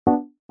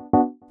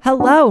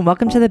Hello, and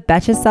welcome to the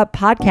Betches Sup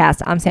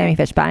podcast. I'm Sammy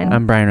Fishbein.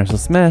 I'm Brian Russell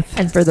Smith.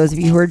 And for those of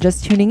you who are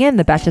just tuning in,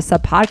 the Betches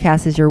Sup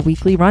podcast is your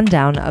weekly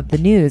rundown of the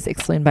news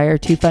explained by our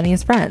two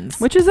funniest friends.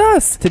 Which is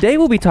us. Today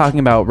we'll be talking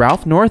about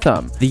Ralph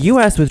Northam, the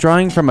U.S.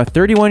 withdrawing from a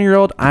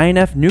 31-year-old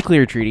INF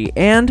nuclear treaty,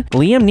 and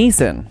Liam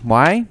Neeson.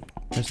 Why?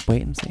 Just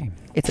wait and see.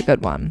 It's a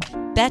good one.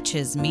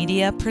 Betches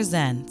Media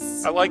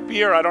presents. I like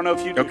beer. I don't know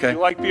if you do. Okay. Do you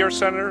like beer,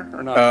 Senator,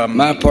 or not?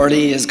 My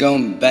party is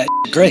going bat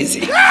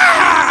crazy.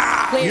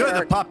 You're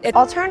the pup.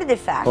 Alternative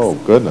facts. Oh,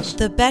 goodness.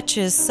 The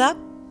Betches Sup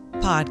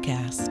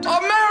podcast.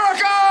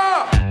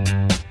 America!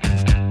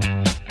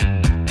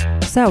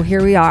 So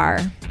here we are,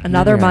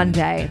 another Yeah.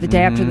 Monday, the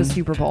day after the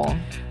Super Bowl.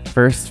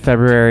 First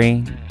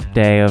February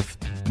day of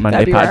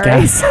Monday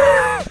February.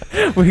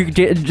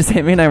 podcast.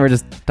 Sammy and I were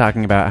just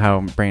talking about how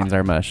brains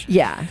are mush.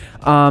 Yeah.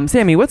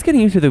 Sammy, what's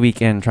getting you through the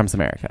week in Trump's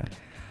America?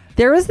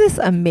 There was this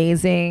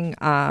amazing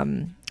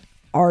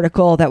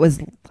article that was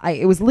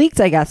it was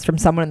leaked, I guess, from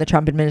someone in the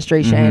Trump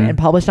administration and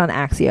published on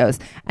Axios,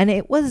 and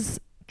it was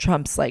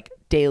Trump's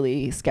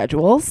daily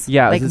schedules,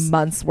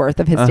 months worth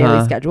of his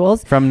daily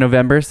schedules From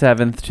November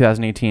 7th,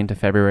 2018 to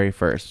February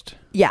 1st.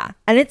 Yeah,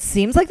 and it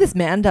seems like this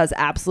man does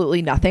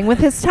absolutely nothing with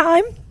his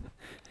time.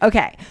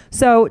 Okay,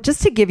 so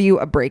just to give you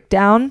a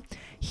breakdown,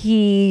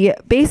 he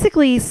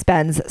basically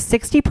spends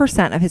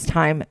 60% of his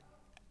time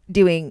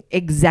doing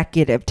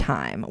executive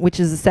time, which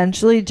is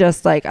essentially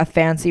just a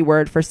fancy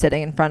word for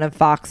sitting in front of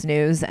Fox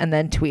News and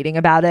then tweeting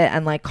about it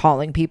and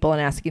calling people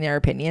and asking their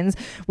opinions,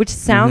 which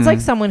sounds like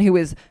someone who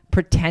is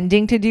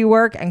pretending to do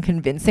work and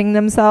convincing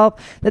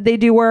themselves that they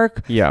do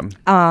work. Yeah.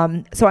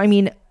 So I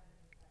mean,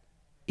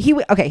 he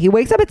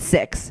wakes up at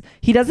 6.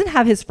 He doesn't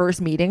have his first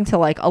meeting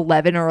till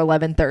 11 or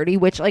 11:30,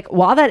 which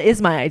while that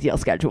is my ideal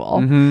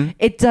schedule,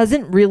 it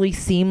doesn't really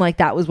seem like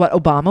that was what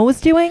Obama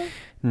was doing.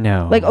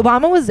 No.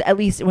 Obama was at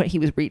least what he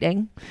was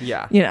reading.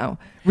 Yeah.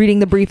 Reading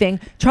the briefing.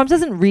 Trump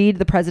doesn't read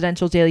the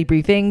presidential daily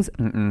briefings.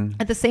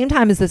 At the same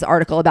time as this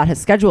article about his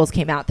schedules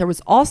came out, there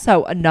was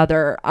also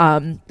another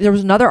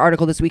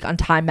article this week on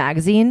Time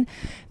Magazine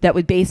that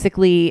was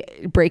basically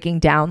breaking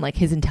down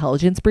his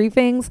intelligence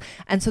briefings.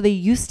 And so they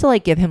used to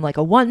give him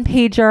a one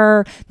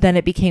pager. Then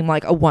it became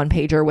a one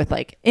pager with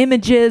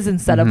images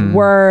instead of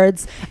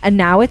words. And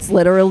now it's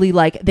literally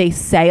they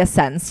say a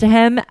sentence to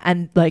him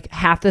and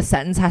half the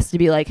sentence has to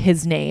be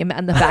his name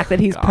and the fact that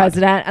he's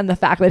president and the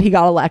fact that he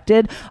got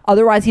elected.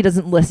 Otherwise, he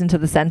doesn't listen to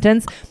the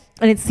sentence.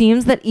 And it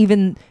seems that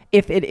even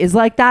if it is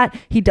like that,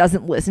 he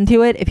doesn't listen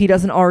to it if he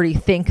doesn't already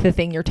think the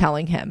thing you're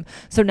telling him.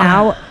 So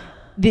now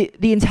the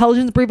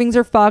intelligence briefings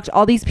are fucked.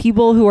 All these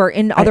people who are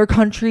in other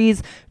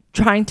countries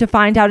trying to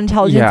find out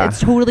intelligence, it's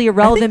totally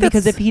irrelevant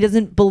because if he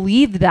doesn't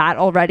believe that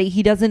already,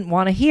 he doesn't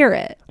want to hear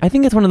it. I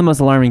think it's one of the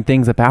most alarming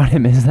things about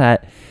him is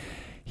that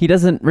he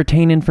doesn't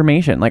retain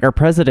information. Our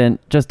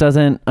president just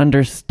doesn't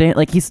understand.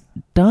 He's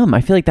dumb.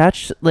 I feel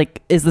that's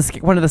is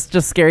one of the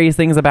just scariest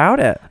things about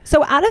it.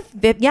 So out of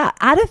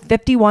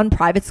 51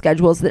 private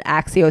schedules that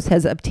Axios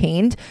has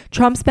obtained,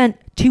 Trump spent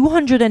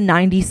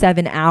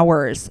 297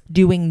 hours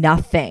doing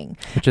nothing.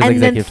 Which is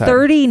and then executive time.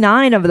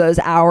 39 of those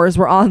hours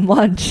were on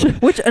lunch.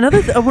 Which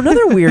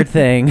another weird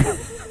thing.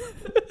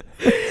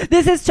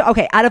 This is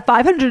out of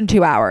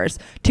 502 hours,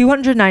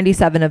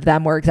 297 of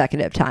them were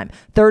executive time,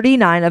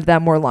 39 of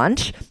them were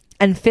lunch,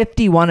 and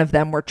 51 of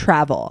them were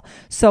travel.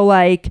 So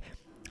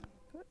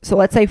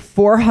let's say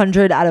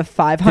 400 out of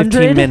 500.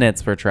 15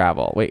 minutes for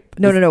travel. Wait.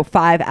 No.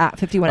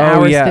 51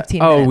 hours, yeah. 15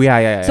 minutes. Oh,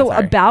 yeah. So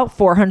sorry. about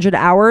 400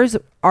 hours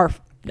are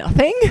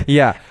nothing.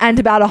 Yeah. And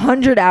about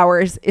 100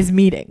 hours is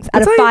meetings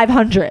out of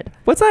 500.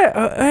 What's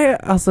I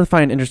also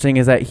find interesting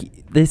is that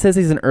they says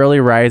he's an early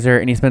riser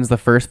and he spends the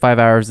first 5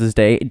 hours of his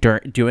day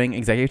doing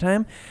executive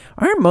time.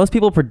 Aren't most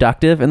people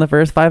productive in the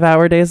first 5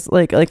 hour days,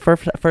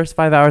 first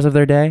 5 hours of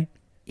their day?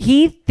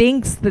 He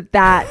thinks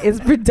that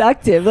is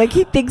productive.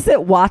 He thinks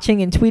that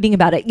watching and tweeting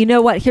about it. You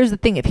know what? Here's the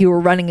thing. If he were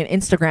running an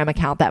Instagram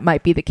account, that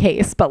might be the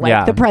case. But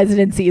the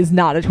presidency is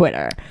not a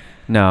Twitter.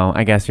 No,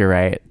 I guess you're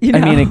right. You know?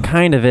 I mean, it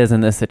kind of is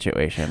in this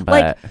situation,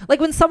 but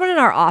when someone in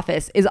our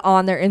office is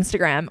on their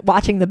Instagram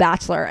watching The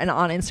Bachelor and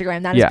on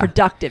Instagram, that is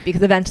productive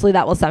because eventually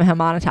that will somehow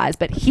monetize.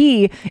 But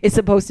he is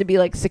supposed to be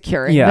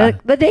securing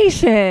the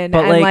nation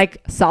and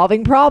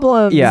solving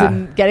problems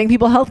and getting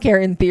people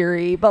healthcare in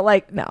theory.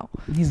 But no,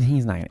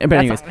 he's not. But that's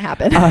anyways, not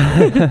gonna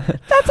happen.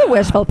 That's a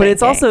wishful but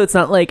thinking. it's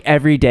not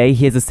every day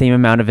he has the same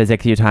amount of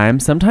executive time.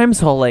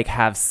 Sometimes he'll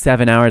have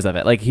 7 hours of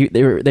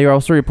it. They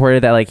also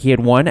reported that he had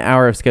 1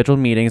 hour of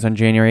scheduled meetings on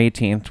January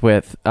 18th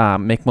with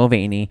Mick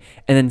Mulvaney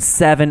and then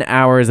 7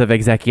 hours of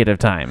executive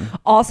time.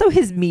 Also,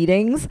 his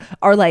meetings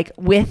are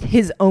with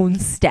his own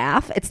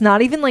staff. It's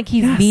not even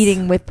he's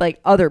meeting with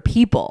other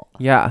people.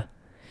 Yeah.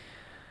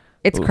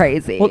 It's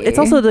crazy. Well, it's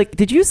also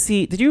did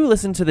you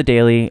listen to the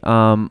Daily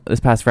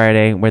this past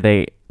Friday where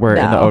they were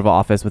in the Oval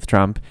Office with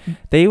Trump?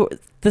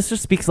 This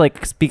just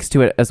speaks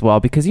to it as well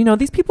because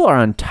these people are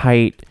on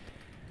tight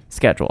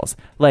schedules.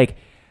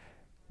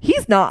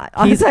 He's not.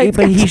 On He's, a tight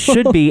but he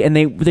schedule. should be, and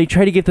they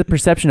try to give the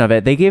perception of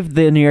it. They gave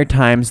the New York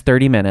Times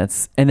 30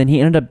 minutes, and then he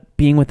ended up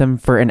being with them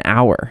for an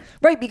hour.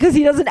 Right, because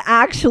he doesn't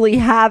actually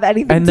have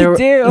anything And to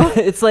do.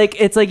 it's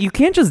like you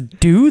can't just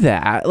do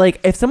that. Like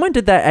if someone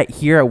did that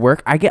here at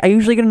work, I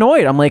usually get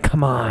annoyed. I'm like,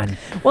 come on.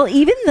 Well,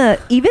 even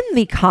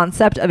the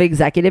concept of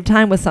executive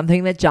time was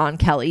something that John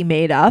Kelly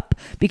made up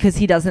because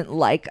he doesn't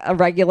like a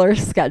regular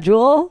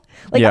schedule.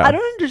 Like Yeah. I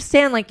don't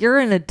understand. Like you're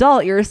an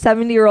adult, you're a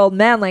 70-year-old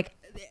man. Like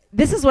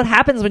this is what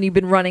happens when you've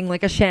been running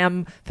like a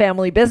sham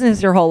family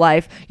business your whole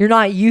life. You're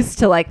not used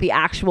to like the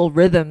actual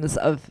rhythms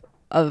of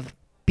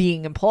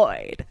being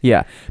employed.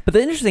 Yeah, but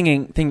the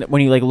interesting thing that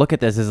when you like look at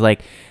this is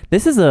like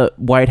this is a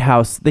White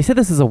House. They said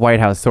this is a White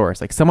House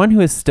source, like someone who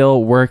is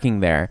still working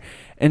there.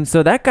 And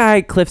so that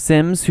guy Cliff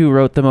Sims, who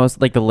wrote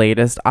the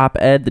latest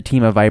op-ed, the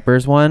Team of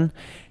Vipers one,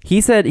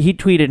 he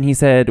tweeted and he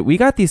said, "We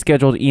got these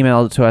scheduled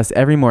emailed to us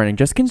every morning.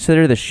 Just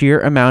consider the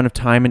sheer amount of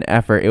time and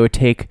effort it would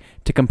take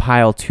to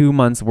compile 2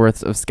 months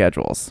worth of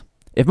schedules.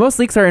 If most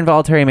leaks are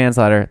involuntary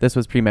manslaughter, this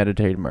was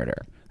premeditated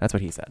murder." That's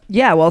what he said.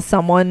 Yeah, well,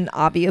 someone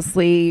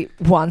obviously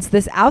wants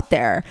this out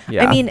there.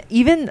 Yeah. I mean,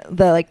 even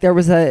there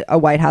was a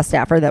White House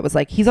staffer that was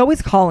like, he's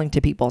always calling to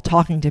people,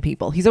 talking to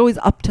people. He's always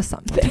up to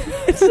something.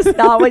 It's just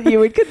not what you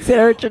would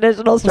consider a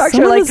traditional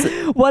structure. Like,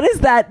 what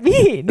does that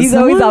mean? He's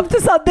always up to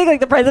something? Like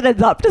the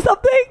president's up to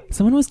something?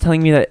 Someone was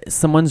telling me that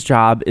someone's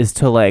job is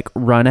to like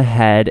run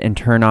ahead and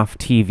turn off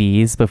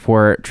TVs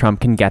before Trump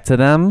can get to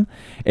them.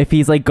 If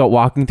he's like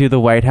walking through the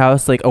White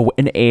House, like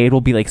an aide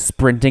will be like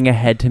sprinting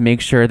ahead to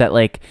make sure that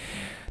like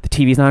the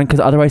TV's not on,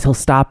 because otherwise he'll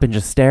stop and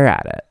just stare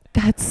at it.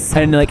 That's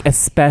so and like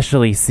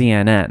especially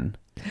CNN.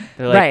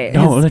 They're like, right.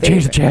 No, let's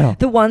change the channel.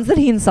 The ones that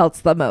he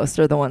insults the most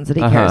are the ones that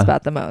he cares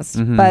about the most.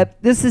 Mm-hmm. But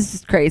this is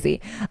just crazy.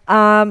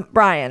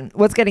 Brian,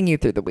 what's getting you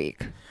through the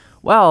week?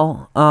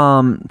 Well,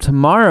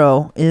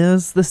 tomorrow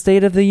is the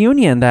State of the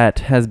Union that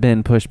has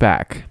been pushed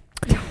back.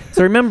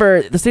 So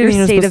remember, the State of the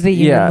Union. State of the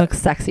Union looks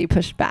sexy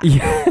pushed back.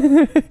 Yeah.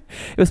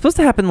 It was supposed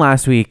to happen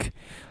last week,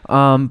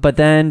 but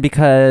then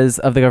because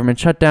of the government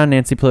shutdown,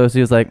 Nancy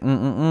Pelosi was like,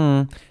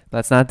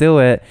 let's not do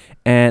it,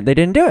 and they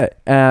didn't do it.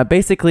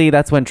 Basically,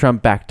 that's when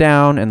Trump backed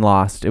down and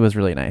lost. It was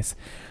really nice.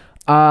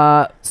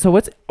 So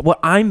what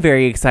I'm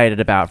very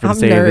excited about for the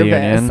State of the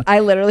Union.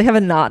 I literally have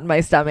a knot in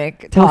my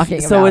stomach talking about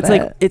it. So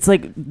it's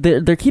like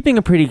they're keeping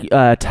a pretty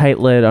tight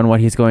lid on what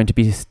he's going to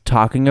be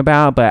talking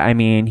about, but I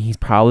mean, he's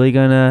probably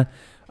gonna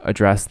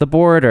address the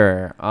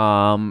border.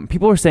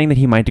 People were saying that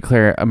he might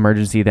declare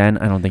emergency then.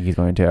 I don't think he's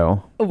going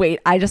to. Wait,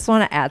 I just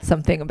want to add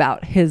something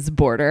about his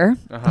border,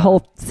 the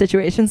whole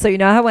situation. So you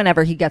know how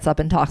whenever he gets up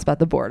and talks about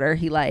the border,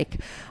 he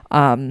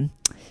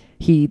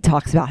he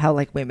talks about how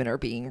like women are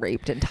being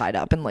raped and tied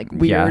up and like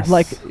weird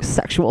like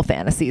sexual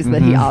fantasies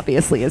that he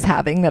obviously is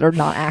having that are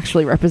not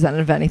actually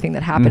representative of anything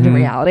that happened in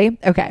reality.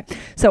 Okay.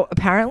 So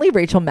apparently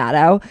Rachel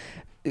Maddow,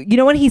 you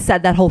know when he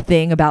said that whole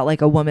thing about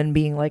like a woman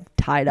being like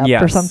tied up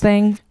or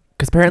something?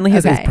 Because apparently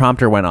his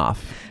prompter went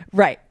off.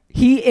 Right.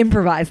 He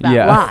improvised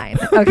that line.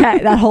 Okay.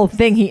 That whole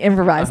thing, he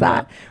improvised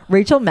that.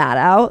 Rachel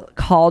Maddow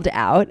called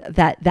out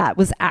that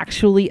was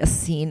actually a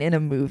scene in a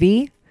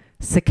movie,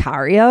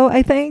 Sicario,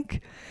 I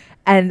think.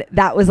 And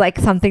that was like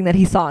something that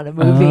he saw in a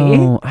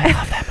movie. Oh, I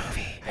love that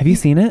movie. Have you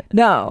seen it?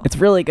 No. It's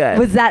really good.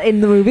 Was that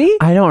in the movie?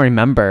 I don't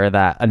remember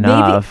that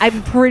enough. Maybe.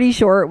 I'm pretty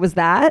sure it was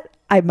that.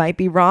 I might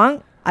be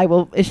wrong. I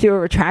will issue a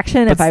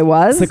retraction if I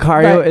was.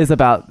 Sicario is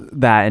about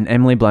that, and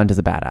Emily Blunt is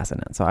a badass in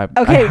it. So I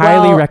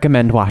highly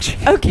recommend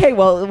watching it. Okay,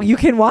 well, you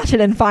can watch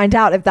it and find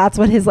out if that's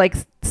what his like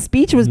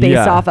speech was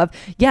based off of.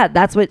 Yeah,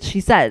 that's what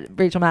she said.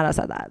 Rachel Maddow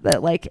said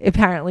that like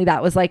apparently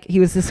that was like he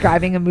was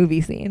describing a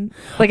movie scene,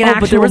 like an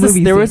actual movie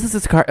scene. There was a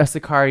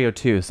Sicario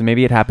too, so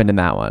maybe it happened in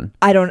that one.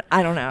 I don't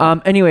know.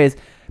 Anyways,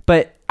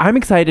 but I'm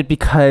excited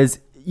because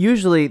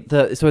usually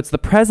it's the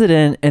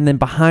president, and then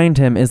behind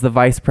him is the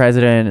vice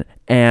president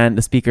and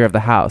the Speaker of the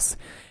House.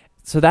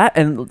 So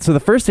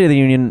the first State of the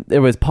Union, it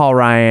was Paul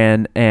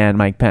Ryan and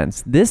Mike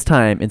Pence. This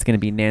time it's going to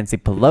be Nancy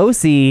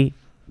Pelosi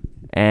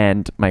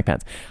and Mike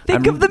Pence.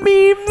 Think of the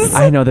memes.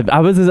 I know that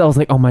I was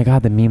like, oh my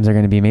God, the memes are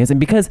going to be amazing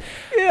because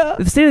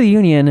the State of the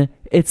Union,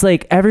 it's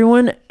like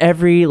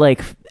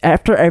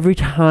after every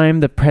time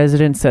the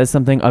president says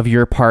something of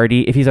your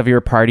party, if he's of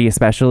your party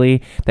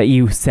especially, that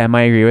you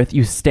semi-agree with,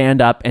 you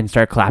stand up and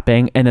start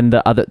clapping, and then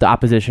the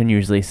opposition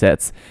usually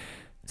sits.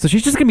 So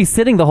she's just going to be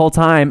sitting the whole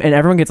time, and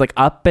everyone gets like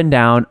up and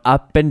down,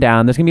 up and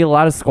down. There's going to be a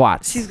lot of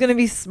squats. She's going to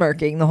be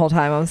smirking the whole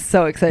time. I'm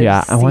so excited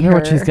to see I wonder her.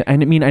 what she's going to... I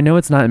mean, I know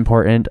it's not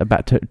important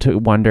to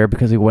wonder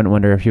because we wouldn't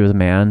wonder if she was a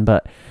man,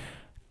 but...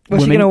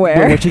 What's she going to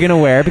wear? What's she going to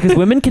wear? Because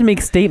women can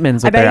make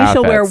statements with their outfits.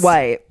 I bet she'll wear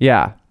white.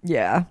 Yeah.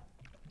 Yeah.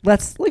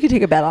 We could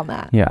take a bet on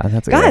that. Yeah,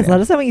 that's a good Guys, idea.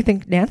 let us know what you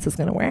think Nancy's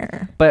going to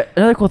wear. But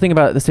another cool thing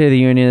about the State of the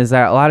Union is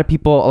that a lot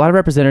of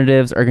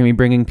representatives are going to be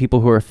bringing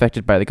people who are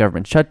affected by the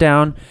government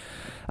shutdown.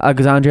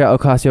 Alexandria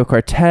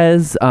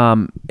Ocasio-Cortez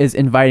is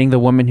inviting the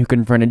woman who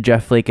confronted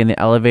Jeff Flake in the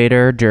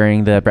elevator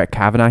during the Brett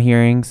Kavanaugh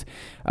hearings.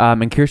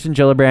 And Kirsten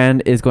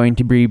Gillibrand is going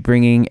to be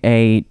bringing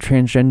a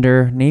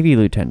transgender Navy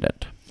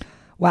lieutenant.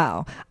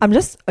 Wow. I'm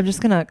just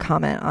gonna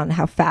comment on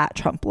how fat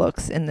Trump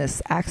looks in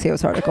this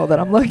Axios article that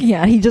I'm looking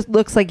at. He just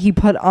looks like he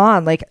put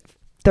on like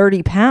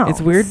 30 pounds.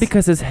 It's weird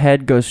because his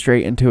head goes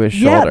straight into his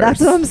shoulders. Yeah, that's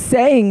what I'm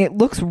saying. It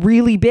looks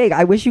really big.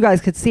 I wish you guys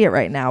could see it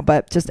right now,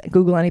 but just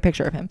Google any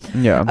picture of him.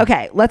 Yeah.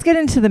 Okay, let's get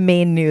into the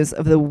main news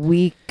of the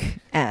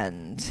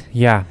weekend.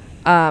 Yeah.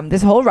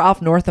 This whole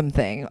Ralph Northam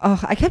thing.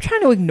 Oh, I kept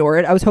trying to ignore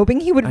it. I was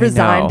hoping he would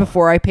resign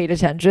before I paid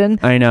attention.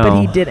 I know.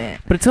 But he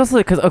didn't. But it's also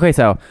because, okay,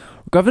 so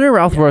Governor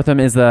Ralph Northam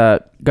is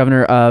the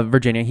governor of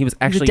Virginia. He was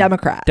actually He's a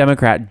Democrat.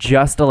 Democrat,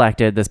 just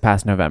elected this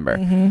past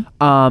November.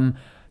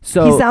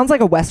 So he sounds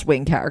like a West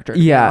Wing character, to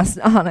be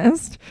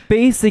honest.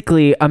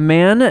 Basically,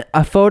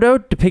 a photo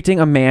depicting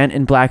a man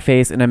in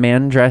blackface and a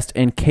man dressed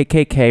in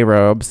KKK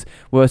robes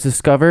was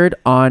discovered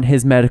on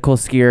his medical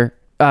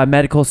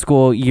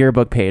school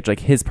yearbook page, like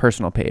his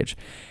personal page.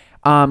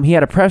 He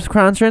had a press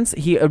conference.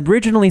 He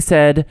originally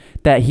said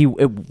that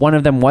one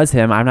of them was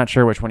him. I'm not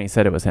sure which one he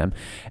said it was him.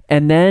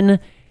 And then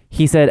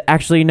he said,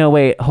 actually, no,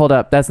 wait, hold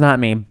up. That's not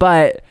me.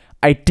 But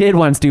I did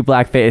once do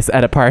blackface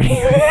at a party.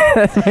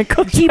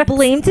 He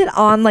blamed it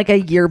on like a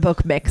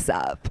yearbook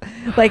mix-up.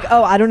 Like,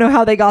 oh, I don't know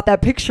how they got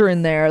that picture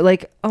in there.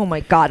 Like, oh my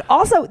God.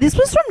 Also, this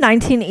was from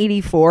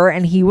 1984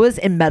 and he was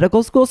in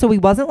medical school. So he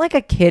wasn't like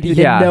a kid who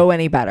didn't know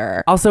any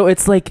better. Also,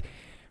 it's like,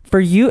 for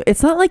you,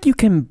 it's not like you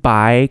can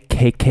buy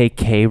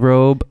KKK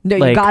robe. No,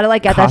 like, you gotta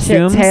like get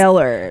costumes. that shit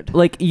tailored.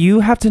 Like you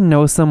have to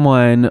know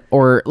someone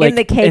or like in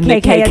the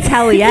KKK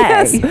atelier.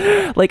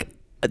 Yes. Like,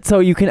 so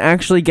you can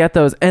actually get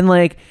those. And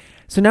like,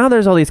 so now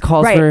there's all these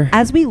calls for.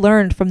 As we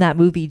learned from that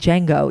movie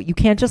Django, you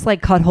can't just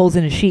like cut holes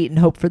in a sheet and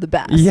hope for the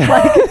best. Yeah.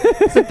 Like,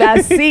 it's the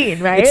best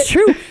scene, right? It's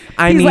true.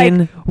 He's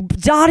like,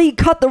 Dottie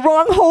cut the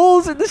wrong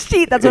holes in the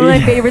sheet. That's one of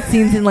my favorite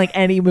scenes in like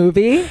any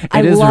movie.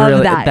 I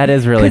love that. That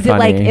is really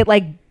funny. It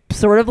like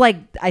sort of like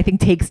I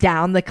think takes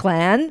down the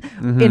Klan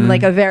in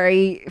like a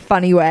very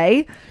funny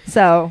way.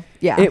 So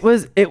yeah, it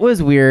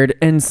was weird,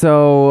 and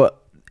so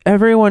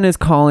everyone is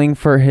calling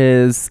for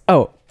his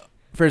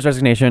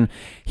resignation.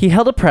 He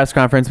held a press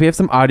conference. We have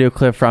some audio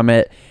clip from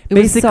it.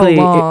 Basically,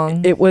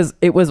 it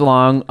was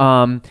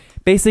long.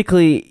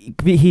 Basically,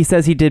 he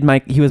says he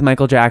was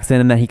Michael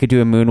Jackson and that he could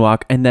do a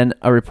moonwalk, and then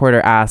a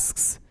reporter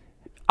asks,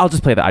 "I'll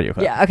just play the audio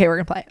clip." Yeah, okay, we're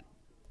gonna play it.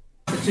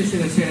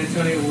 Competition in San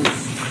Antonio was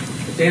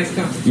a dance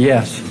competition.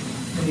 Yes,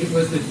 And it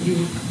was that you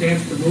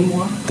danced the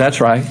moonwalk.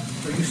 that's right.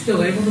 Are you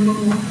still able to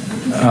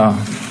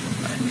moonwalk?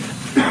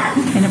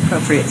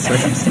 Inappropriate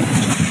circumstance.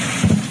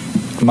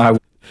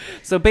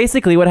 So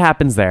basically what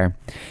happens there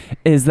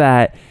is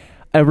that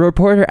a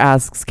reporter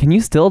asks, can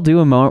you still do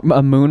a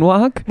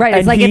moonwalk? Right. It's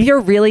and like, if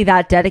you're really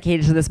that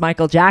dedicated to this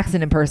Michael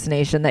Jackson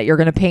impersonation that you're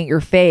going to paint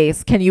your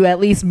face, can you at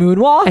least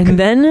moonwalk? And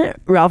then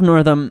Ralph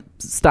Northam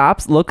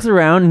stops, looks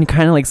around, and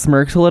kind of like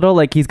smirks a little,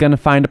 like he's going to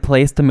find a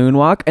place to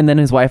moonwalk. And then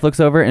his wife looks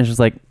over and she's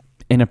like,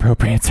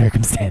 inappropriate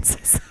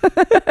circumstances.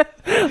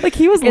 Like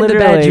he was in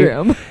literally the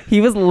bedroom.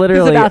 He was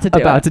literally about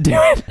to do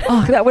it.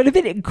 Oh, that would have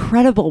been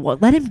incredible. Well,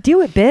 let him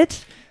do it,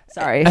 bitch.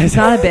 Sorry, he's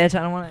not a bitch.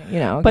 I don't want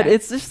to, okay. But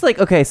it's just like,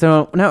 okay,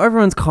 so now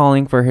everyone's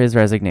calling for his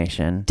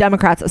resignation.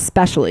 Democrats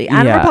especially,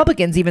 and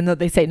Republicans, even though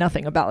they say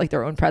nothing about like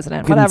their own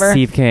president, whatever.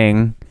 Steve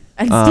King.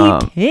 And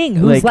Steve King,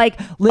 who's like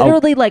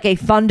literally like a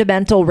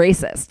fundamental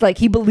racist. Like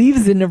he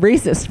believes in a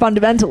racist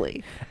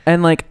fundamentally.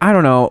 And like, I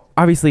don't know,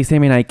 obviously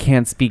Sammy and I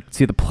can't speak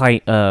to the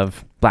plight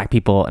of black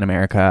people in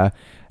America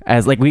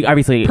as like we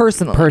obviously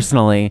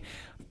personally,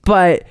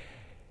 but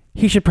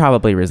he should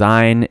probably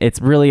resign.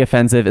 It's really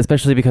offensive,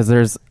 especially because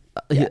there's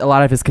a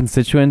lot of his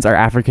constituents are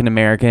African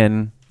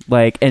American.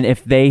 Like, and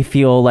if they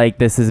feel like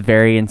this is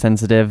very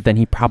insensitive, then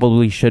he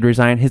probably should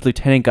resign. His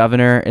lieutenant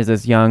governor is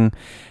this young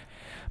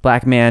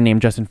black man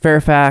named Justin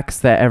Fairfax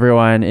that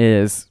everyone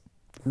is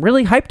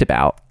really hyped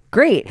about.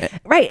 Great.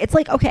 Right. It's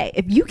like, okay,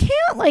 if you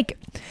can't like,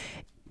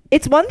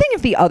 it's one thing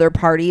if the other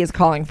party is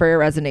calling for your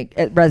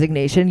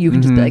resignation, you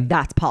can just be like,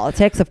 that's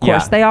politics. Of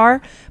course they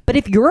are. But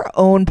if your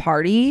own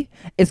party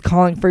is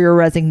calling for your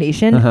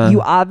resignation, you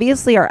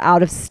obviously are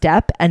out of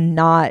step and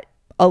not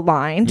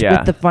aligned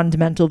with the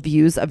fundamental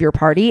views of your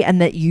party,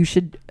 and that you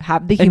should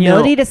have the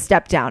humility to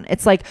step down.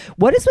 It's like,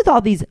 what is with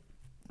all these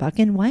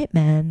fucking white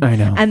men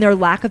and their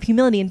lack of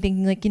humility and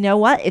thinking like, you know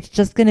what, it's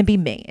just gonna be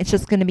me, it's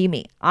just gonna be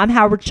me, I'm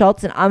Howard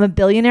Schultz and I'm a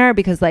billionaire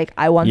because like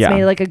I once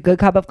made like a good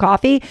cup of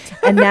coffee,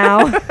 and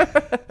now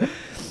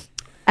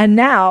and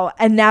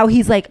now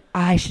he's like,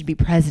 I should be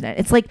president.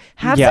 It's like,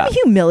 have some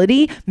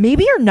humility.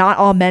 Maybe you're not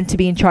all meant to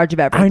be in charge of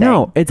everything. I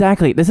know,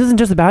 exactly. This isn't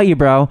just about you,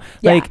 bro.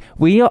 Like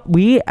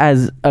we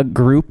as a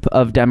group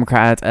of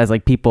Democrats, as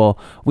like people,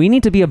 we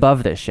need to be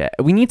above this shit.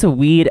 We need to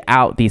weed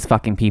out these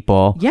fucking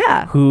people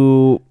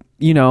who,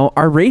 you know,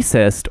 are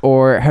racist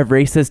or have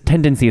racist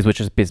tendencies, which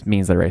just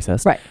means they're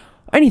racist. Right.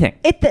 Anything.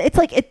 It's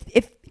like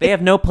if they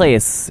have no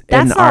place in our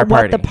party. That's not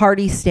what the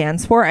party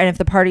stands for. And if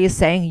the party is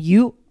saying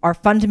you are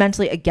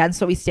fundamentally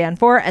against what we stand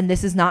for, and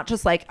this is not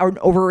just like an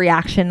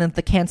overreaction of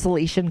the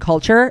cancellation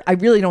culture, I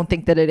really don't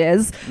think that it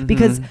is.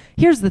 Because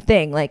here's the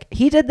thing, like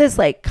he did this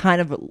like kind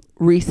of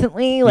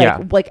recently,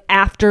 like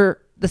after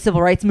the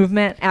civil rights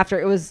movement, after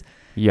it was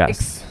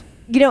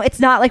you know, it's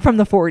not like from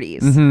the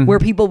 40s where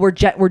people were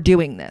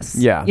doing this.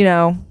 Yeah. You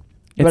know,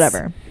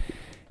 whatever.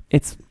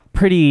 It's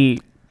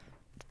pretty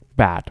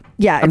bad.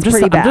 Yeah, it's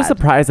pretty bad. I'm just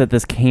surprised that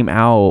this came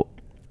out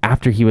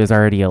after he was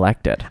already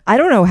elected. I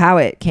don't know how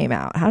it came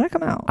out. How did it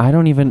come out? I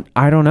don't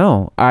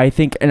know. I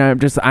think, and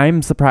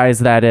I'm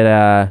surprised that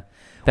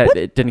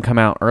it didn't come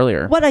out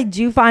earlier. What I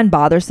do find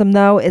bothersome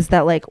though is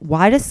that, like,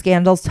 why do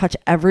scandals touch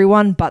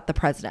everyone but the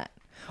president?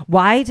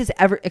 Why does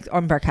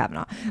Brett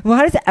Kavanaugh?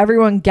 Why does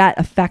everyone get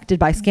affected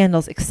by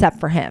scandals except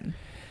for him?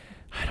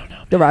 I don't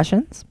know. The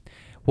Russians?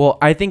 Well,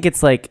 I think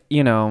it's like,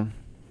 you know,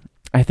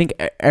 I think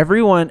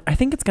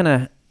it's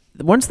gonna,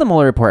 once the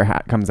Mueller report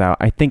comes out,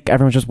 I think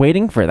everyone's just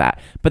waiting for that.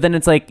 But then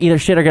it's like either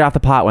shit or get off the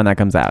pot when that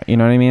comes out. You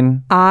know what I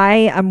mean?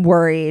 I am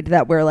worried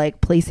that we're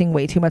like placing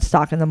way too much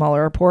stock in the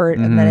Mueller report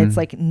and that it's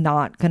like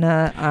not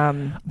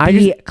gonna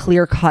be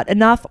clear cut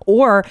enough.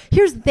 Or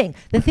here's the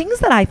things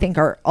that I think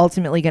are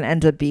ultimately going to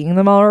end up being in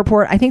the Mueller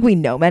report, I think we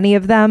know many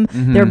of them.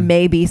 There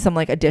may be some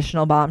like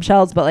additional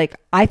bombshells, but like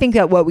I think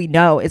that what we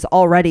know is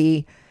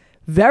already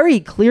very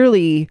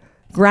clearly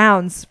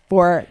grounds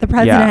for the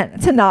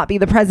president to not be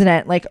the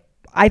president. Like,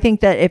 I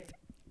think that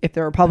if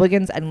the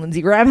Republicans, and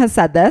Lindsey Graham has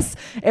said this,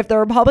 if the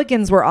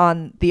Republicans were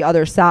on the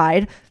other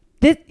side,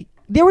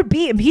 there would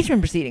be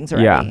impeachment proceedings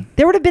already. Yeah.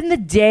 There would have been the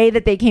day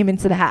that they came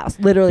into the House,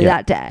 literally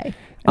that day.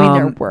 I mean,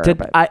 there were.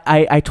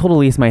 I told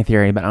Elise my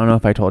theory, but I don't know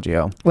if I told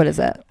you. What is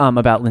it?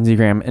 About Lindsey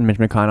Graham and Mitch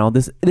McConnell.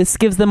 This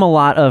gives them a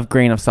lot of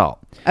grain of salt.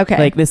 Okay.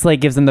 Like, this like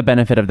gives them the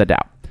benefit of the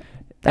doubt.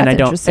 That's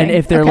interesting. And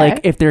if they're like,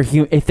 if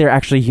they're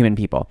actually human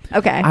people.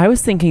 Okay. I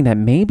was thinking that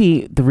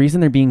maybe the reason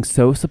they're being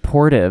so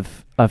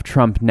supportive of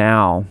Trump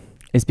now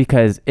is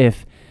because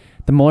if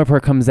the Mueller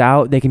report comes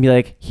out, they can be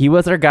like, he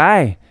was our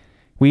guy.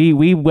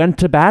 We went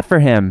to bat for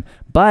him,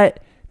 but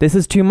this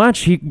is too much.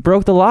 He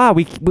broke the law.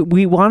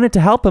 We wanted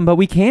to help him, but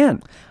we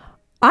can't.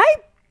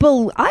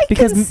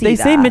 Because they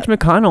say Mitch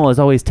McConnell is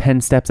always 10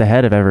 steps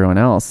ahead of everyone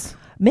else.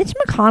 Mitch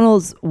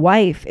McConnell's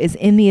wife is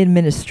in the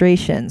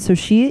administration, so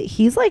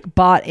he's like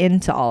bought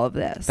into all of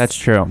this. That's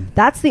true.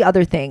 That's the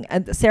other thing.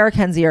 And Sarah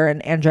Kendzior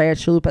and Andrea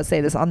Chalupa say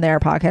this on their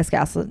podcast,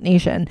 Gaslit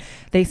Nation.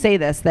 They say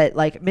this, that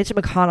like Mitch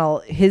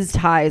McConnell, his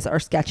ties are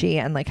sketchy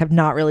and like have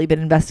not really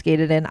been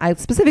investigated in. I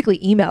specifically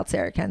emailed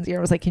Sarah Kendzior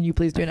and was like, can you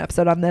please do an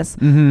episode on this?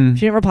 She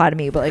didn't reply to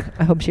me, but like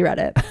I hope she read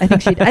it. I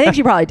think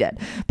she probably did.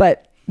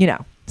 But you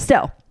know,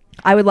 still,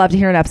 I would love to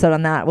hear an episode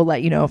on that. We'll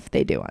let you know if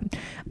they do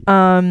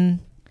one.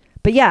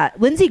 But yeah,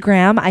 Lindsey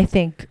Graham, I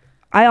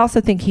also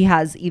think he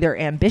has either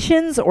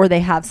ambitions or they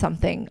have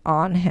something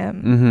on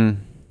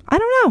him. I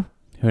don't know.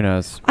 Who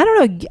knows? I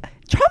don't know.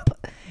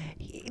 Trump,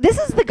 this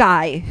is the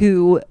guy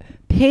who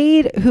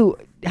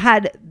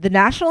had the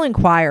National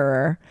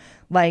Enquirer,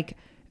 like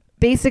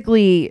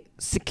basically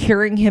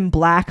securing him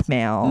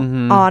blackmail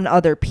on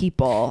other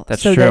people.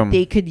 That's so true. That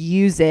they could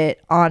use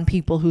it on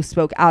people who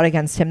spoke out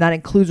against him. That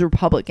includes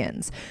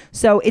Republicans.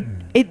 So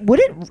it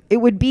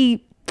would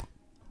be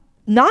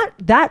not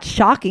that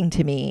shocking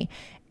to me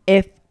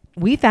if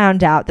we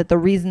found out that the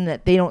reason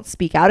that they don't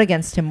speak out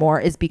against him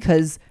more is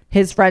because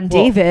his friend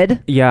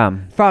David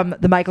from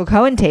the Michael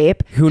Cohen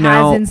tape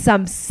has in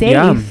some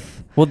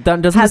safe. Well,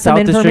 doesn't the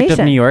South District of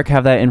New York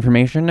have that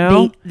information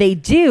now? They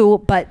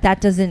do, but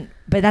that's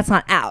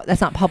not out.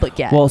 That's not public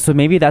yet. Well, so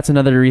maybe that's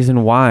another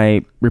reason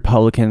why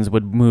Republicans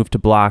would move to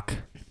block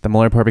the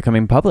Mueller report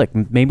becoming public.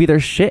 Maybe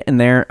there's shit in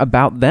there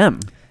about them.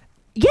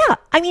 Yeah,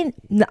 I mean,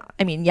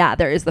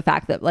 there is the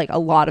fact that like a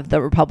lot of the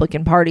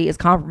Republican Party is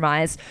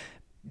compromised,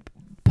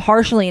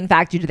 partially in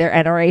fact due to their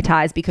NRA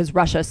ties, because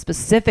Russia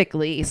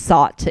specifically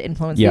sought to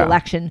influence the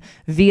election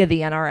via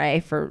the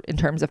NRA in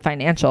terms of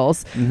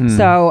financials.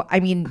 So, I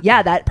mean,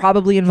 that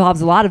probably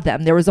involves a lot of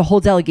them. There was a whole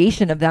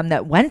delegation of them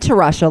that went to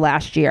Russia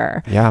last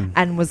year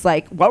and was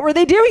like, what were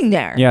they doing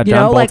there? Yeah, you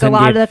know, like a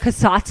lot of the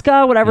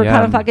Kasatska, whatever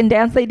kind of fucking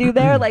dance they do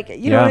there. Like,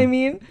 you know what I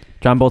mean?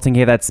 John Bolton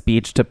gave that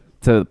speech to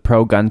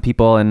pro-gun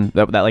people and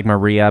that like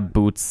Maria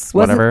Boots,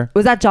 whatever.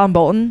 Was that John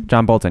Bolton?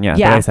 John Bolton, yeah.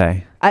 Did I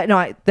say?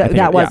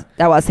 That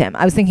was him.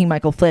 I was thinking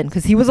Michael Flynn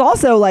because he was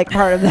also like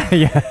part of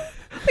that.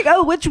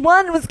 Like, which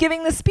one was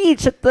giving the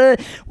speech at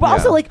the? Well,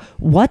 also like,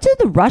 what do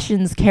the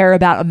Russians care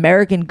about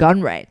American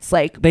gun rights?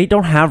 Like, they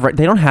don't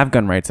have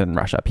gun rights in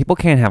Russia. People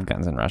can't have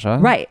guns in Russia,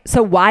 right?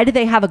 So why do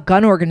they have a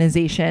gun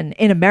organization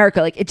in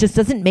America? Like, it just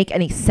doesn't make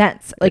any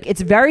sense. Like,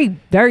 it's very,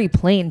 very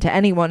plain to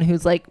anyone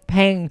who's like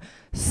paying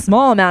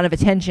small amount of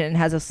attention,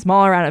 has a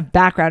small amount of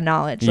background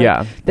knowledge,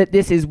 that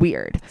this is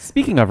weird.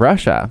 Speaking of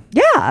Russia,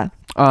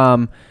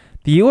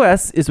 the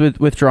U.S. is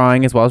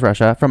withdrawing, as well as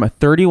Russia, from a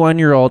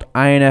 31-year-old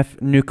INF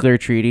nuclear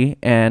treaty,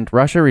 and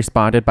Russia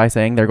responded by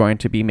saying they're going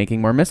to be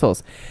making more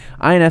missiles.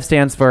 INF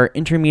stands for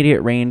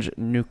Intermediate Range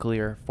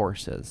Nuclear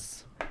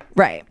Forces.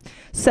 Right.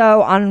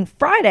 So on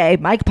Friday,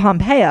 Mike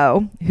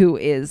Pompeo, who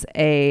is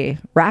a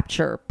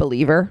rapture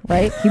believer,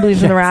 right? He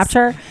believes in the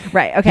rapture.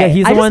 Right. Okay. Yeah,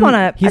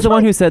 he's the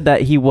one who said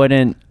that he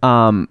wouldn't,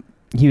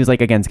 he was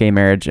like against gay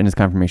marriage in his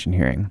confirmation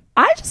hearing.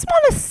 I just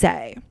want to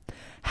say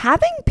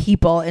having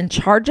people in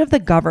charge of the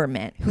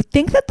government who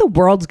think that the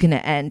world's going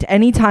to end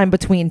anytime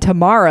between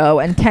tomorrow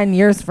and 10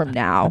 years from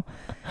now,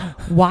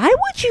 why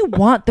would you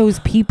want those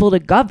people to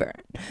govern?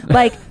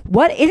 Like,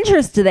 what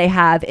interest do they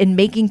have in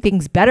making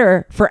things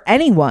better for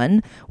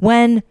anyone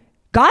when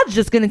God's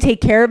just going to take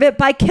care of it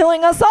by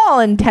killing us all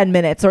in 10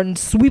 minutes or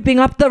sweeping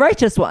up the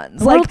righteous ones?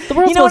 The Like,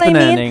 world's you know what I been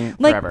mean? ending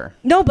Like, forever.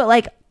 no, but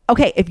like,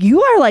 okay, if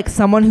you are like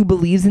someone who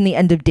believes in the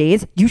end of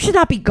days, you should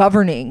not be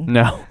governing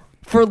No.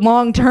 for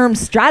long-term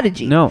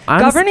strategy. No,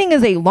 governing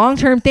is a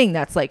long-term thing.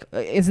 That's like,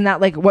 isn't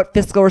that like what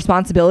fiscal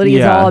responsibility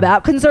is all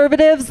about?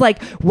 Conservatives,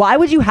 like, why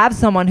would you have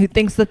someone who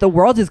thinks that the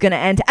world is going to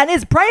end and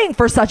is praying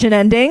for such an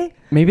ending?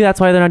 Maybe that's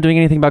why they're not doing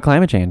anything about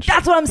climate change.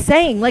 That's what I'm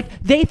saying.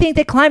 Like, they think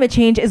that climate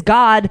change is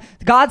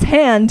God's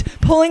hand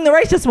pulling the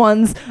righteous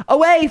ones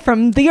away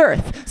from the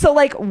earth. So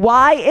like,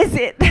 why is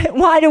it?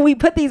 Why do we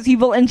put these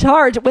people in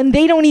charge when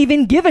they don't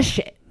even give a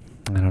shit?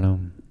 I don't know.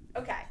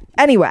 Okay.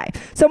 Anyway,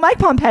 so Mike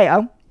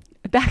Pompeo,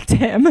 back to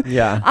him,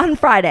 on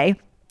Friday,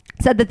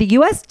 said that the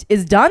U.S.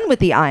 is done with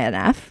the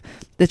INF,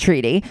 the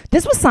treaty.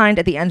 This was signed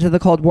at the end of the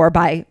Cold War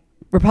by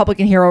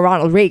Republican hero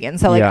Ronald Reagan.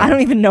 So like, I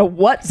don't even know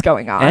what's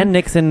going on. And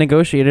Nixon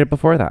negotiated it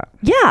before that.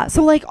 Yeah.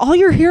 So like, all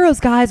your heroes,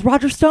 guys,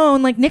 Roger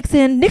Stone, like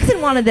Nixon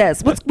wanted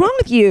this. What's wrong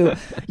with you?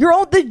 You're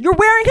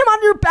wearing him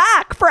on your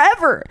back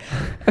forever.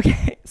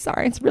 Okay.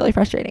 Sorry. It's really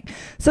frustrating.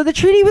 So the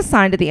treaty was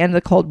signed at the end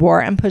of the Cold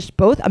War and pushed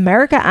both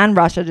America and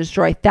Russia to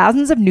destroy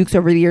thousands of nukes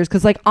over the years.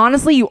 Cause like,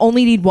 honestly, you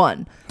only need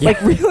one. Yeah.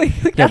 Like really,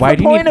 like, that's why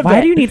the point of it.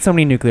 Why do you need so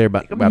many nuclear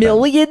weapons?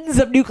 Millions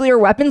of nuclear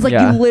weapons. Like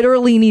you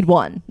literally need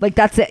one. Like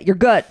that's it. You're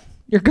good.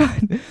 You're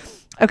good.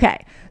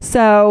 Okay.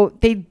 So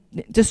they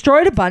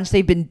destroyed a bunch.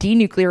 They've been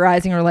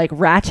denuclearizing or like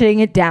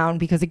ratcheting it down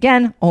because,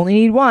 again, only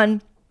need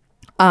one.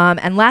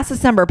 And last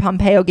December,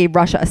 Pompeo gave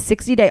Russia a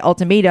 60-day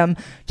ultimatum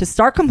to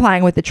start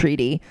complying with the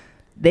treaty.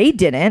 They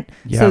didn't.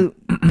 Yeah. So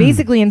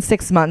basically in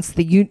 6 months,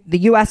 the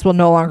U.S. will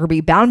no longer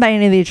be bound by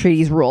any of the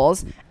treaty's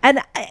rules.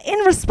 And in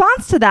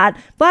response to that,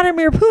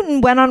 Vladimir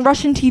Putin went on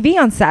Russian TV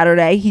on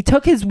Saturday. He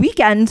took his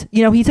weekend,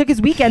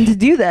 to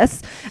do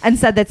this and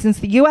said that since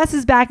the U.S.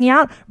 is backing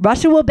out,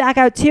 Russia will back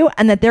out too,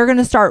 and that they're going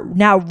to start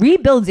now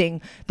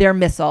rebuilding their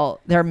missile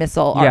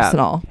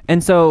arsenal.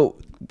 And so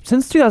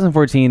since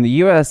 2014, the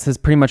U.S. has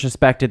pretty much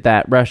suspected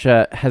that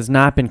Russia has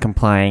not been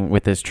complying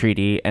with this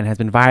treaty and has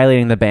been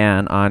violating the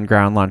ban on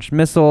ground-launched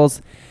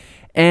missiles.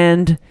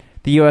 And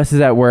the U.S.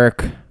 is at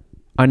work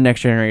on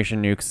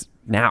next-generation nukes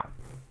now.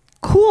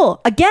 Cool.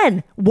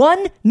 Again,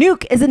 one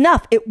nuke is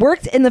enough. It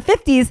worked in the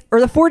 50s or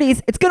the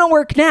 40s. It's going to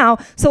work now.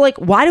 So like,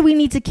 why do we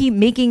need to keep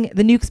making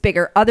the nukes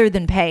bigger other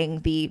than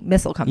paying the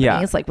missile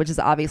companies? Like, which is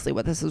obviously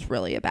what this is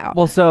really about.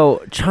 Well,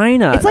 so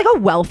China... It's like a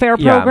welfare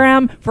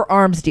program for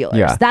arms dealers.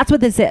 Yeah. That's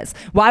what this is.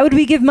 Why would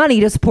we give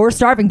money to poor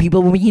starving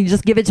people when we can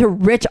just give it to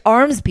rich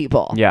arms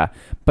people? Yeah.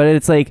 But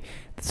it's like...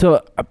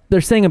 So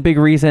they're saying a big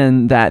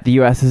reason that the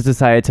U.S. has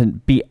decided to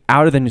be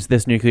out of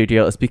this nuclear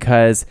deal is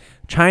because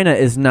China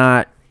is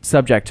not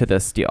subject to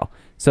this deal.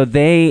 So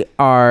they're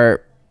a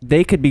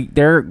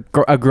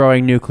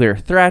growing nuclear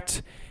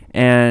threat,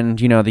 and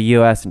the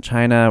US and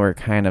China were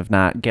kind of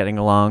not getting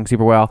along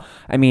super well.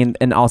 I mean,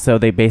 and also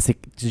Xi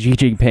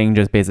Jinping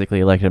just basically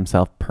elected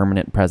himself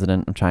permanent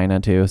president of China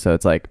too, so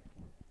it's like,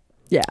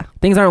 yeah,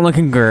 things aren't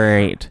looking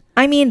great.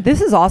 I mean,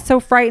 this is also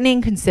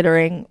frightening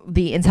considering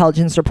the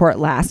intelligence report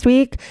last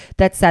week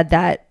that said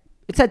that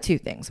it said two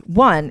things.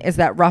 One is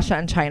that Russia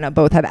and China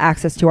both have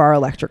access to our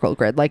electrical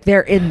grid. Like,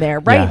 they're in there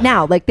right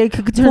now. Like, they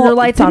could turn their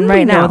lights on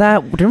right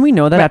now. Didn't we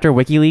know that after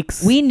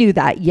WikiLeaks? We knew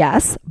that,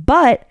 yes.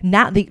 But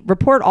now the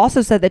report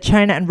also said that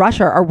China and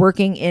Russia are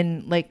working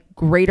in like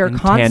greater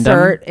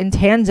concert in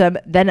tandem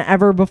than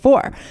ever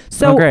before.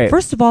 So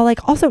first of all,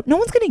 like, also, no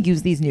one's going to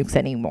use these nukes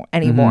anymore.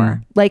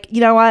 Mm-hmm. Like,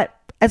 you know what?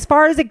 As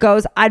far as it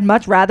goes, I'd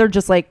much rather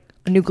just like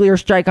a nuclear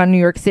strike on New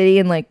York City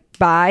and like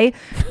by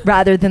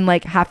rather than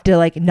like have to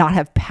like not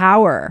have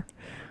power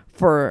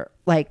for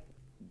like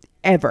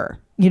ever,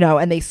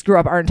 and they screw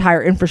up our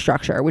entire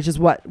infrastructure, which is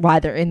why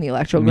they're in the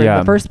electrical grid in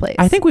the first place.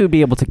 I think we would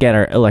be able to get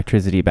our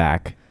electricity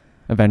back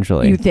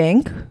eventually. You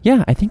think?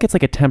 Yeah, I think it's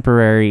like a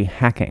temporary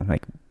hacking.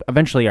 Like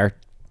eventually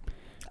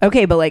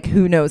Okay, but like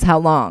who knows how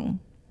long?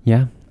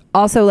 Yeah.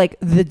 Also, like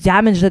the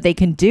damage that they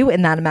can do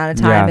in that amount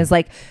of time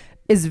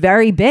is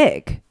very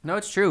big. No,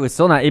 it's true. It's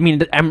still not. I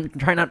mean, I'm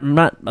trying not. I'm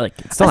not like.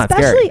 It's still not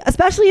scary.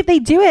 Especially if they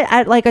do it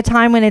at like a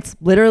time when it's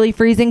literally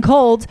freezing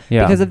cold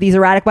because of these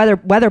erratic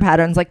weather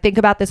patterns. Like, think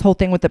about this whole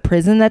thing with the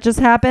prison that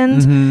just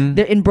happened. Mm-hmm.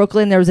 In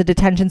Brooklyn, there was a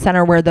detention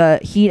center where the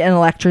heat and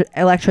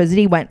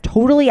electricity went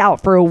totally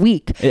out for a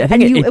week,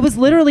 it was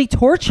literally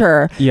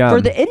torture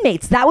for the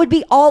inmates. That would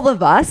be all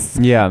of us.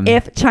 Yeah.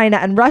 If China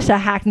and Russia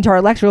hacked into our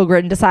electrical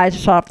grid and decided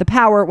to shut off the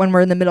power when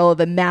we're in the middle of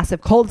a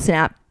massive cold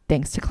snap.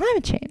 Thanks to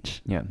climate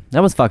change. Yeah,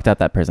 that was fucked up,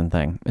 that prison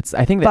thing.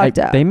 I think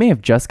they may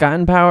have just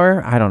gotten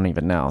power. I don't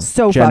even know.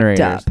 So fucked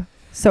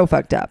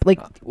up. Like,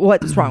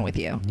 what's wrong with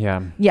you?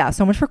 Yeah. Yeah,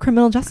 so much for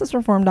criminal justice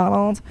reform,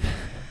 Donald.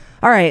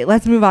 All right,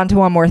 let's move on to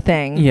one more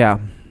thing. Yeah.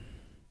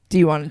 Do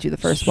you want to do the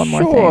first one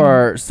more thing?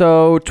 Sure.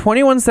 So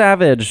 21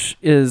 Savage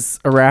is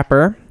a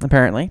rapper,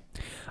 apparently.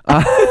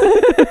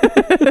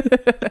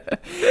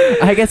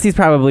 I guess he's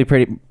probably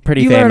pretty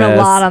You famous. learn a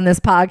lot on this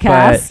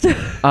podcast.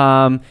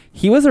 But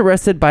he was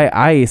arrested by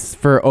ICE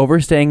for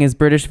overstaying his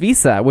British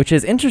visa, which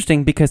is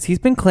interesting because he's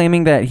been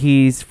claiming that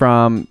he's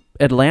from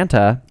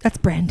Atlanta. That's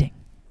branding.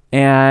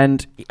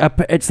 And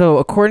so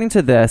according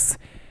to this,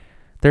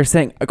 they're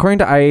saying, according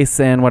to ICE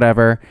and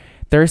whatever,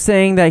 they're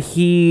saying that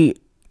he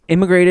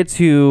immigrated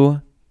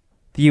to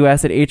the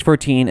U.S. at age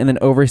 14 and then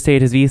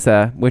overstayed his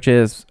visa, which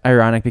is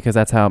ironic because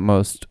that's how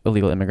most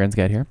illegal immigrants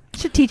get here.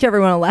 Should teach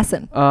everyone a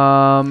lesson.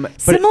 But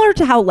Similar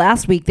to how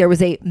last week there was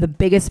the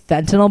biggest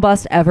fentanyl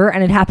bust ever,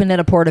 and it happened at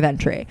a port of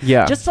entry.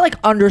 Yeah. Just to like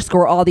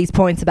underscore all these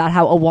points about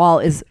how a wall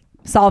is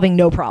solving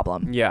no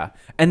problem. Yeah.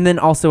 And then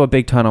also a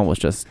big tunnel was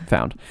just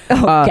found.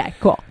 Okay,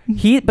 cool.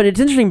 But it's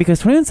interesting because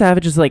 21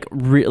 Savage is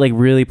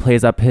really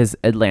plays up his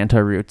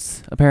Atlanta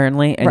roots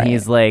apparently, and Right.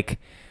 he's like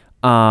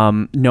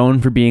known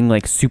for being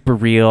like super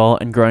real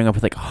and growing up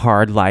with like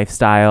hard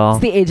lifestyle.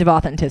 It's the age of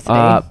authenticity.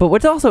 But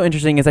what's also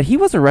interesting is that he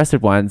was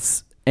arrested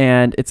once,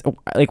 and it's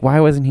like, why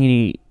wasn't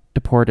he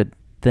deported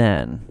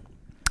then?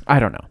 I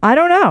don't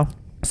know.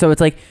 So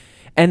it's like,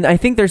 and I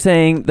think they're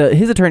saying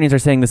his attorneys are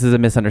saying this is a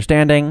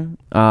misunderstanding.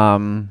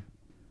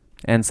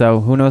 And so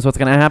who knows what's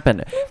going to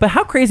happen. But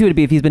how crazy would it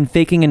be if he's been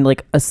faking in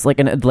like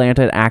an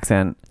Atlanta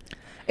accent?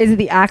 Is it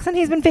the accent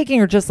he's been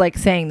faking, or just like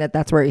saying that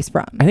that's where he's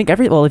from? I think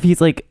if he's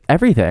like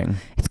everything.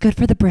 It's good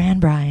for the brand,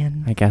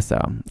 Brian. I guess so.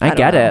 I don't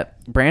get know. it.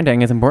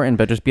 Branding is important,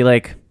 but just be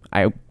like,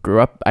 I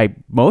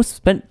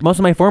spent most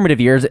of my formative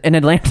years in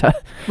Atlanta.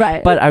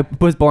 Right. But I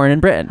was born in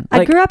Britain.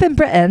 I grew up in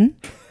Britain.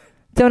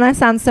 Don't I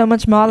sound so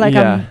much more like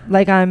Yeah.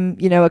 I'm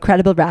a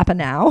credible rapper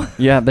now?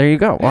 Yeah, there you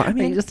go. Well, I You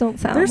mean, just don't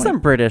sound. there's like, some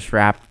British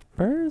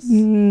rappers.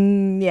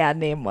 Yeah,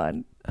 name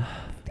one.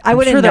 I I'm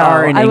wouldn't sure there know.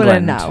 are in I wouldn't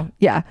England. know.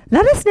 Yeah,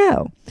 let us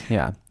know.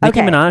 Yeah. Nicki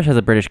Okay. Minaj has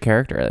a British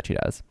character that she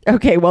does.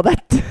 Okay, well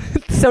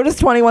so does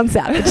 21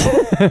 Savage.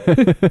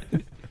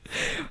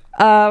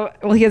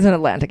 Well, he has an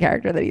Atlanta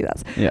character that he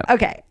does. Yeah.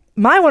 Okay,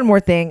 my one more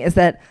thing is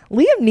that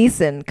Liam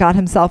Neeson got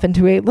himself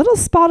into a little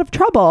spot of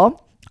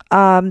trouble.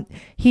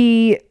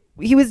 He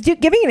was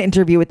giving an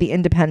interview with The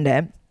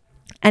Independent,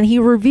 and he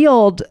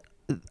revealed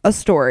a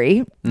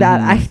story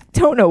that I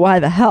don't know why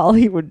the hell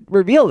he would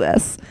reveal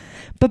this,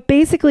 but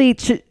basically,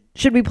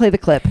 should we play the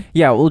clip?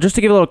 Yeah, well, just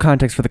to give a little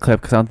context for the clip,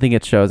 because I don't think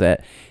it shows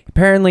it.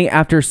 Apparently,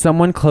 after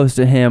someone close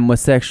to him was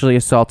sexually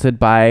assaulted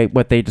by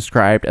what they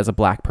described as a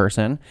black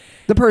person,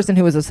 The person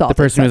who was assaulted.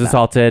 the person who was said that.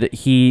 assaulted,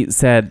 he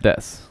said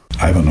this.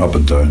 I went up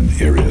and down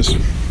areas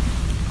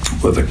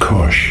with a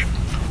cosh,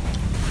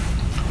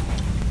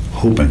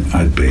 hoping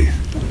I'd be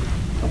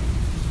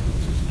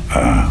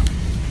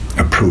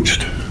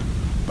approached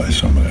by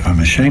somebody. I'm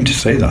ashamed to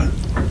say that.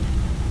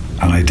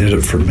 And I did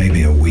it for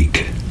maybe a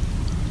week,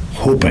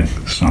 hoping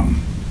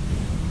some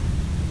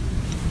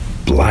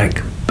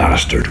black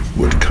bastard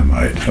would come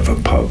out of a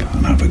pub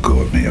and have a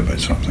go at me about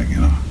something,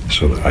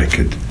 so that I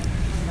could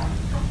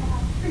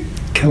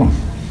kill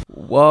him.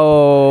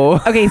 Whoa.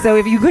 Okay, so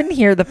if you couldn't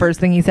hear the first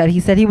thing he said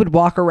he would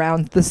walk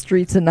around the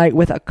streets at night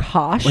with a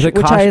kosh, With a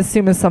which kosh? I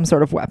assume is some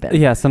sort of weapon.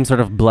 Yeah, some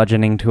sort of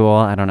bludgeoning tool.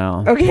 I don't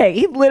know. Okay,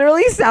 he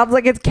literally sounds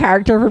like his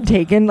character from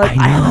Taken. Like,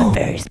 I I have know. a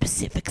very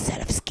specific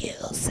set of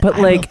skills. But, I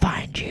will like-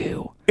 find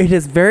you. It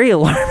is very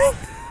alarming.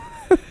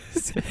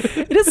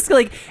 It is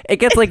like, it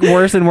gets like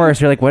worse and worse.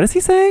 You're like, what is he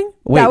saying?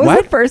 Wait, That was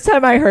what? the first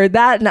time I heard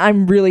that, and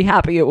I'm really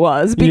happy it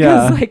was,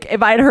 because Yeah. like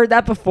if I had heard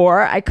that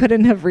before, I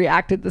couldn't have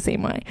reacted the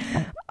same way.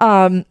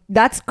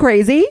 That's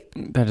crazy.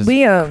 That is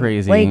Liam,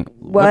 crazy. like,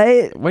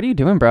 what? What are you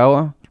doing,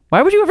 bro?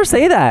 Why would you ever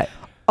say that?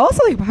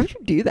 Also, like, why would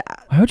you do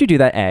that? Why would you do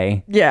that,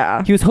 A?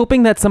 Yeah. He was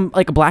hoping that some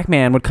like a black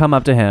man would come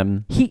up to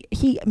him He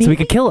so he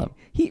could kill him.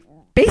 He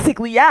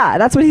basically, yeah,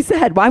 that's what he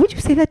said. Why would you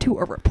say that to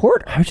a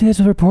reporter? Why would you do this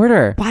to a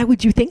reporter? Why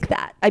would you think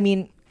that? I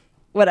mean,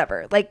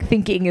 whatever. Like,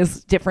 thinking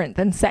is different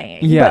than saying.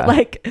 Yeah. But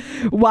like,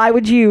 why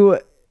would you?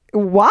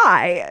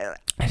 Why?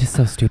 It is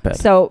so stupid.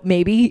 So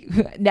maybe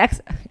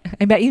next,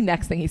 I bet you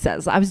next thing he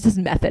says, I was just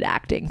method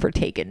acting for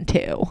Taken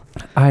 2.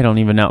 I don't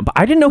even know, but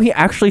I didn't know he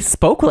actually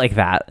spoke like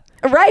that.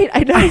 Right,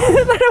 I know.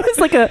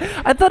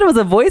 I thought it was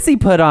a voice he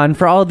put on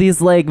for all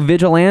these like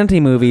vigilante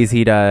movies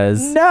he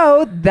does.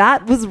 No,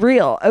 that was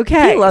real.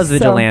 Okay. He loves so,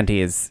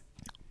 vigilantes.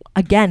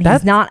 Again,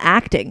 That's- he's not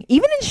acting.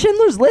 Even in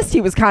Schindler's List, he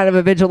was kind of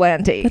a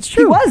vigilante. That's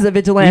true. He was a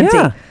vigilante.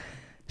 Yeah.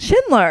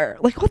 Schindler,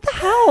 like, what the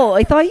hell?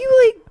 I thought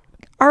you like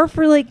are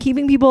for like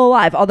keeping people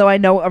alive. Although I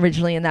know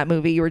originally in that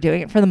movie you were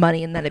doing it for the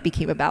money, and then it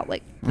became about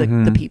like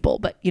the people.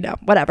 But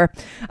whatever.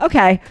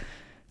 Okay,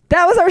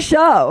 that was our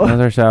show. That was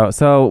our show.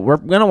 So we're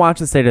gonna watch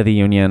the State of the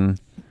Union.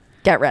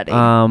 Get ready.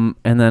 And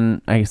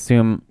then I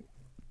assume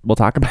we'll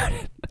talk about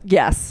it.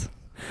 Yes,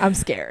 I'm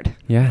scared.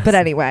 Yes. But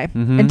anyway,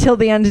 until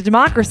the end of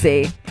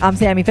democracy, I'm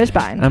Sammy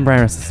Fishbein, I'm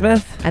Brian Russell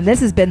Smith. and this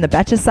has been the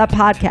Betches Sup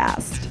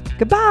podcast.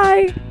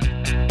 Goodbye.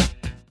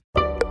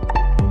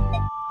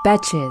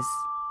 Betches.